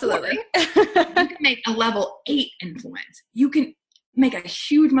 Absolutely. You can make a level 8 influence. You can make a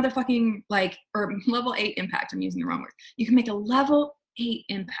huge motherfucking, or level 8 impact. I'm using the wrong word. You can make a level 8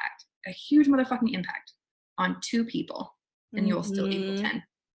 impact, a huge motherfucking impact on 2 people, and you will still equal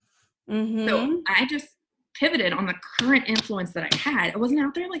 10. So I just pivoted on the current influence that I had. I wasn't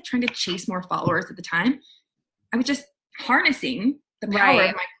out there like trying to chase more followers at the time. I was just harnessing the power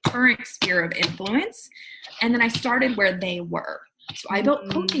of my current sphere of influence. And then I started where they were. So I built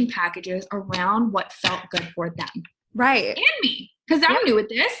coaching packages around what felt good for them. Right. And me. Because I'm new at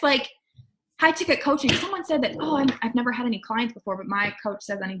this. Like, high ticket coaching. Someone said that, I've never had any clients before, but my coach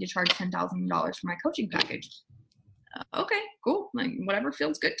says I need to charge $10,000 for my coaching package. Okay, cool. Like, whatever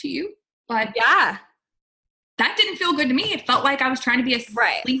feels good to you. But that didn't feel good to me. It felt like I was trying to be a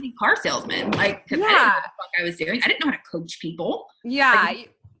sleazy car salesman. Like, cause I didn't know what the fuck I was doing. I didn't know how to coach people.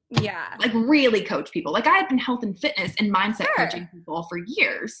 Like really coach people. Like, I had been health and fitness and mindset coaching people for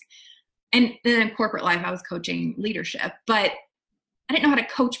years. And then in corporate life, I was coaching leadership, but I didn't know how to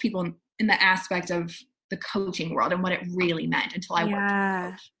coach people in the aspect of the coaching world and what it really meant until I worked with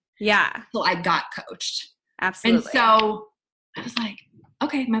a coach. Until I got coached. Absolutely. And so I was like,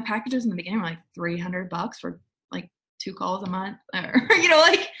 okay, my packages in the beginning were like $300 for like 2 calls a month, or,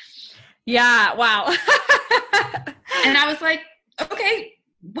 wow. And I was like, okay,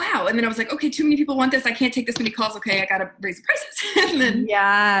 wow. And then I was like, okay, too many people want this. I can't take this many calls. Okay, I got to raise the prices.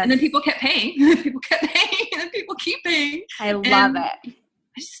 And then people kept paying. And then people kept paying. And then people keep paying. I love it.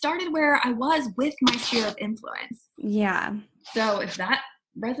 I started where I was with my sphere of influence. Yeah. So if that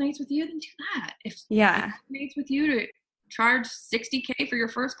resonates with you, then do that. If it resonates with you to charge $60K for your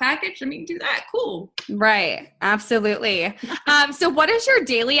first package, do that. Cool. Right. Absolutely. So what does your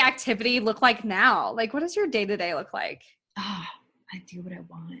daily activity look like now? Like, what does your day-to-day look like? I do what I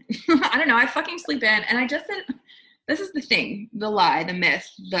want. I don't know. I fucking sleep in, and I just said, this is the thing, the lie, the myth,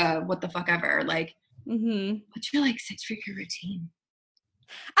 the what the fuck ever. Like, what's your 6-figure routine?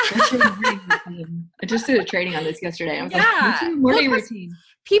 What's your morning routine? I just did a training on this yesterday. I was like, what's your morning routine?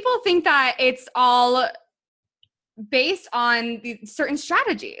 People think that it's all based on the certain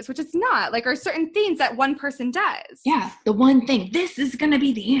strategies, which it's not, or certain things that one person does. Yeah. The one thing, this is going to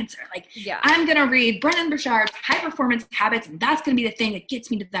be the answer. I'm going to read Brendon Burchard's High Performance Habits, and that's going to be the thing that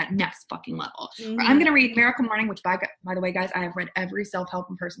gets me to that next fucking level. Or I'm going to read Miracle Morning, which by the way, guys, I have read every self-help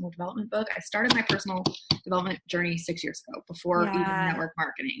and personal development book. I started my personal development journey 6 years ago before even network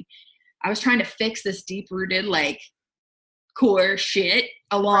marketing. I was trying to fix this deep-rooted, core shit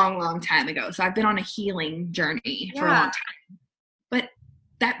a long time ago. So I've been on a healing journey for a long time. But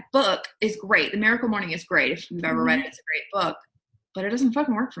that book is great. The Miracle Morning is great. If you've ever read it, it's a great book. But it doesn't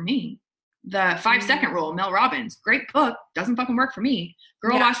fucking work for me. The 5-second rule, Mel Robbins, great book, doesn't fucking work for me.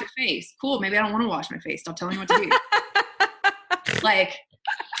 Girl, wash your face. Cool, maybe I don't want to wash my face. Stop telling me what to do.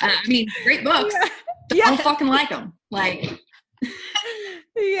 Great books. I don't fucking like them.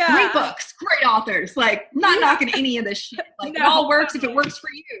 Great books, great authors, not knocking any of this shit. It all works if it works for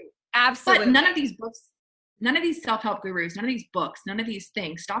you. Absolutely. But none of these books none of these self-help gurus, none of these books, none of these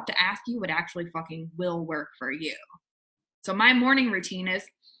things stop to ask you what actually fucking will work for you. So my morning routine is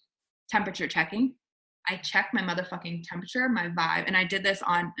temperature checking. I check my motherfucking temperature, my vibe. And I did this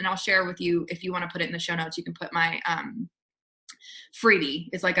on, and I'll share with you, if you want to put it in the show notes, you can put my freebie.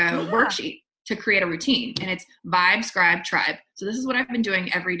 It's like a worksheet to create a routine, and it's vibe, scribe, tribe. So this is what I've been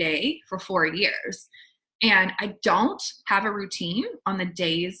doing every day for 4 years. And I don't have a routine on the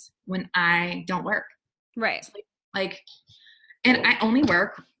days when I don't work. Right. Like, and I only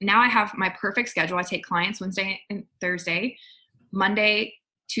work, now I have my perfect schedule. I take clients Wednesday and Thursday. Monday,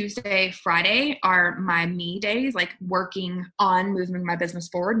 Tuesday, Friday are my me days, like working on moving my business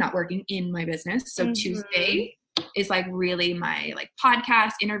forward, not working in my business. So Tuesday is like really my like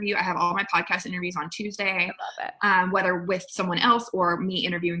podcast interview. I have all my podcast interviews on Tuesday, I love it. Whether with someone else or me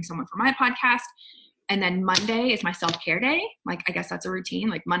interviewing someone for my podcast. And then Monday is my self-care day. Like, I guess that's a routine.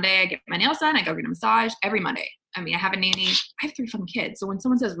 Like Monday, I get my nails done. I go get a massage every Monday. I mean, I have a nanny. I have 3 fucking kids. So when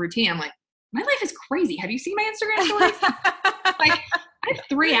someone says routine, I'm like, my life is crazy. Have you seen my Instagram stories? Like, I have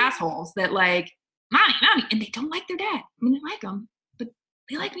 3 assholes that like, mommy, and they don't like their dad. I mean, they like them, but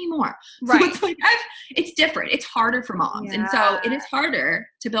they like me more. Right. So it's like, it's different. It's harder for moms. Yeah. And so it is harder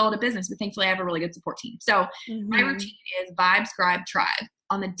to build a business, but thankfully I have a really good support team. So my routine is vibe, scribe, tribe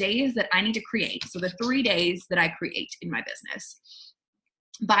on the days that I need to create. So the 3 days that I create in my business,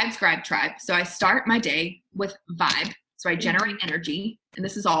 vibe, scribe, tribe. So I start my day with vibe. So I generate energy, and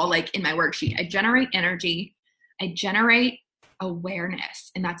this is all like in my worksheet. I generate energy. I generate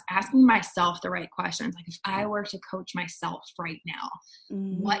awareness, and that's asking myself the right questions. Like, if I were to coach myself right now,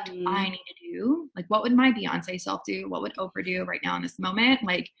 what do I need to do? Like, what would my Beyonce self do? What would Oprah do right now in this moment?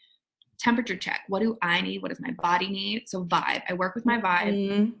 Like, temperature check. What do I need? What does my body need? So vibe. I work with my vibe.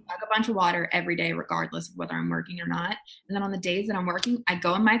 Drink a bunch of water every day, regardless of whether I'm working or not. And then on the days that I'm working, I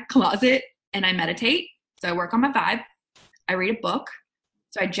go in my closet and I meditate. So I work on my vibe. I read a book.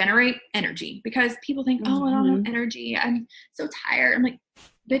 So I generate energy, because people think, oh, I don't have energy. I'm so tired. I'm like,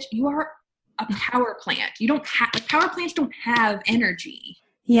 bitch, you are a power plant. You don't have, like, power plants don't have energy.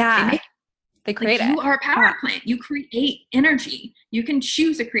 Yeah. They create like, it. You are a power plant. You create energy. You can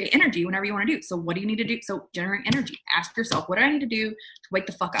choose to create energy whenever you want to do. So what do you need to do? So generate energy. Ask yourself, what do I need to do to wake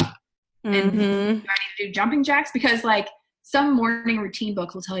the fuck up? And do I need to do jumping jacks? Because like, some morning routine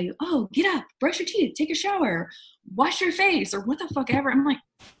book will tell you, oh, get up, brush your teeth, take a shower, wash your face, or what the fuck ever. I'm like,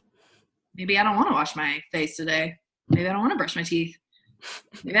 maybe I don't want to wash my face today. Maybe I don't want to brush my teeth.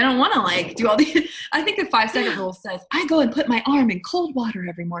 Maybe I don't want to like do all these. I think the 5-second rule says, I go and put my arm in cold water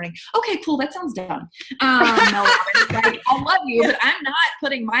every morning. Okay, cool. That sounds dumb. No, like, I love you, but I'm not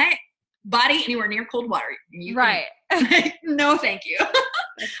putting my body anywhere near cold water. Right. Like, no, thank you.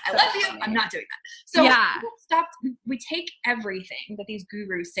 I love you. I'm not doing that. So we take everything that these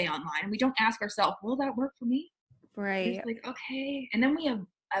gurus say online, and we don't ask ourselves, will that work for me? Right. It's like, okay. And then we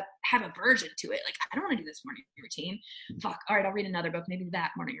have aversion to it. Like, I don't want to do this morning routine. Fuck. All right, I'll read another book. Maybe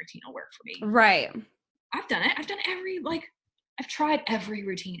that morning routine will work for me. Right. I've done it. I've tried every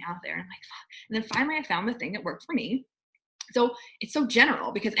routine out there. And I'm like, fuck. And then finally I found the thing that worked for me. So it's so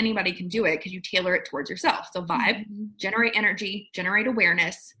general because anybody can do it because you tailor it towards yourself. So vibe, generate energy, generate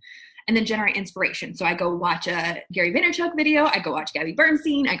awareness, and then generate inspiration. So I go watch a Gary Vaynerchuk video. I go watch Gabby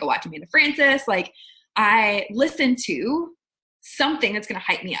Bernstein. I go watch Amanda Francis. Like, I listen to something that's going to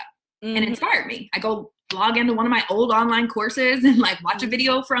hype me up and inspire me. I go log into one of my old online courses and like watch a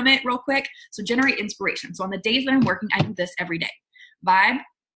video from it real quick. So generate inspiration. So on the days that I'm working, I do this every day. Vibe,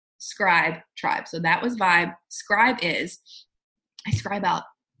 scribe, tribe. So that was vibe. Scribe is, I scribe out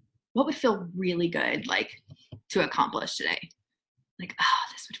what would feel really good, like, to accomplish today. Like,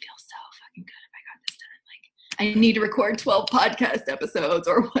 oh, this would feel so fucking good if I got this done. Like, I need to record 12 podcast episodes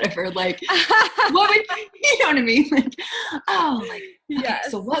or whatever. Like, what would, you know what I mean? Like, oh, like, okay,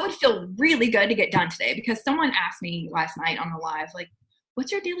 yes. So what would feel really good to get done today? Because someone asked me last night on the live, like,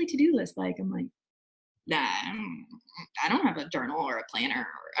 what's your daily to-do list like? I'm like, nah, I don't have a journal or a planner.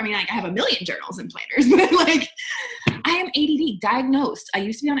 I mean, like, I have a million journals and planners, but like, I am ADD diagnosed. I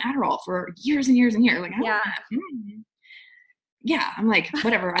used to be on Adderall for years and years and years. Like, I'm like,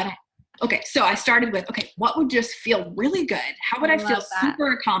 whatever. Okay. So I started with, okay, what would just feel really good? How would I feel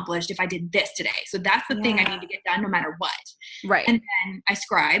super accomplished if I did this today? So that's the thing I need to get done no matter what. Right. And then I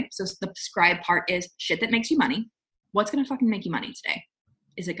scribe. So the scribe part is shit that makes you money. What's going to fucking make you money today?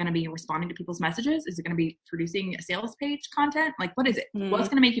 Is it going to be responding to people's messages? Is it going to be producing a sales page content? Like, what is it? What's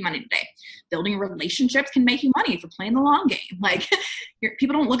going to make you money today? Building relationships can make you money if you're playing the long game. Like,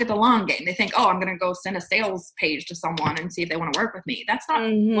 people don't look at the long game. They think, oh, I'm going to go send a sales page to someone and see if they want to work with me. That's not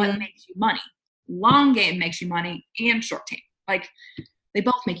what makes you money. Long game makes you money and short game. Like, They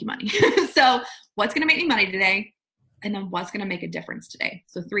both make you money. So what's going to make me money today? And then what's going to make a difference today?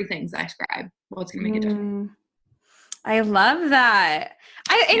 So 3 things I describe. What's going to make a difference? I love that.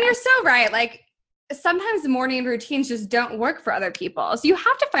 And you're so right. Like, sometimes morning routines just don't work for other people. So you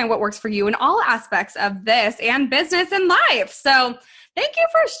have to find what works for you in all aspects of this and business and life. So thank you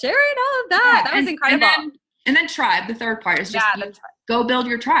for sharing all of that. That was incredible. And then tribe, the third part is just go build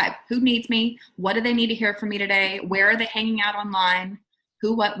your tribe. Who needs me? What do they need to hear from me today? Where are they hanging out online?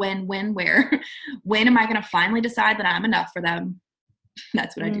 Who, what, when, where? When am I going to finally decide that I'm enough for them?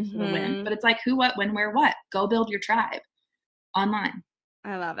 That's what I do for the win. But it's like who, what, when, where, what? Go build your tribe online.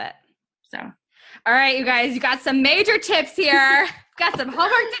 I love it. So. All right, you guys, you got some major tips here. Got some homework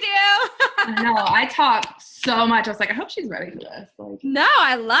to do. I know. I talk so much. I was like, I hope she's ready for this. Like, no,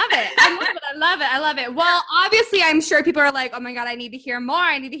 I love it. I love it. Well, obviously, I'm sure people are like, oh my God, I need to hear more.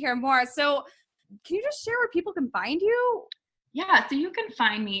 So can you just share where people can find you? Yeah, so you can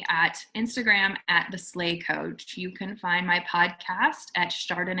find me at Instagram at The Slay Coach. You can find my podcast at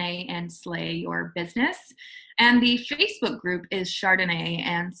Chardonnay and Slay Your Business. And the Facebook group is Chardonnay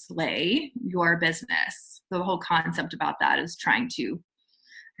and Slay Your Business. So the whole concept about that is trying to,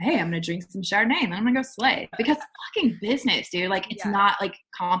 hey, I'm going to drink some Chardonnay and then I'm going to go slay. Because fucking business, dude. Like, it's not like,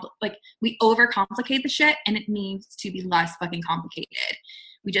 we overcomplicate the shit and it needs to be less fucking complicated.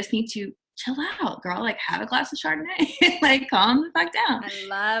 We just need to chill out, girl. Like, have a glass of Chardonnay. Like, calm the fuck down. I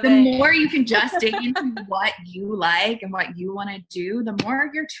love it. The more you can just dig into what you like and what you want to do, the more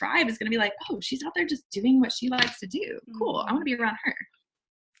your tribe is going to be like, oh, she's out there just doing what she likes to do. Cool. I want to be around her.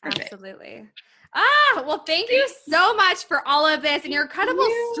 Perfect. Absolutely. Well, thank you so much for all of this and your incredible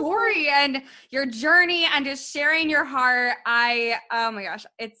story and your journey and just sharing your heart. Oh my gosh,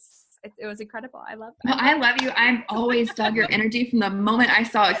 it was incredible. I love that. Well, I love you. I've always dug your energy from the moment I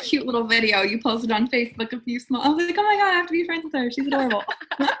saw a cute little video you posted on Facebook. I was like, oh my God, I have to be friends with her. She's adorable.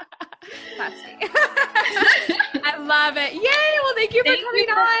 That's me. I love it. Yay. Well, thank you for coming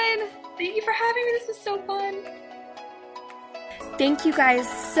on. Thank you for having me. This was so fun. Thank you guys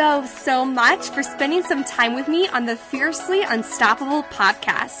so much for spending some time with me on the Fiercely Unstoppable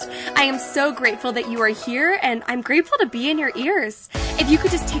podcast. I am so grateful that you are here, and I'm grateful to be in your ears. If you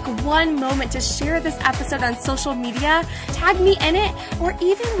could just take one moment to share this episode on social media, tag me in it, or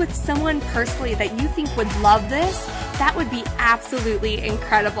even with someone personally that you think would love this, that would be absolutely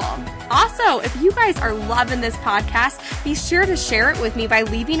incredible. Also, if you guys are loving this podcast, be sure to share it with me by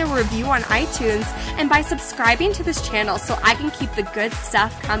leaving a review on iTunes and by subscribing to this channel so I can keep the good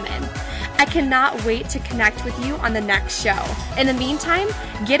stuff coming. I cannot wait to connect with you on the next show. In the meantime,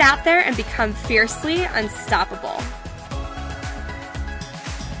 get out there and become fiercely unstoppable.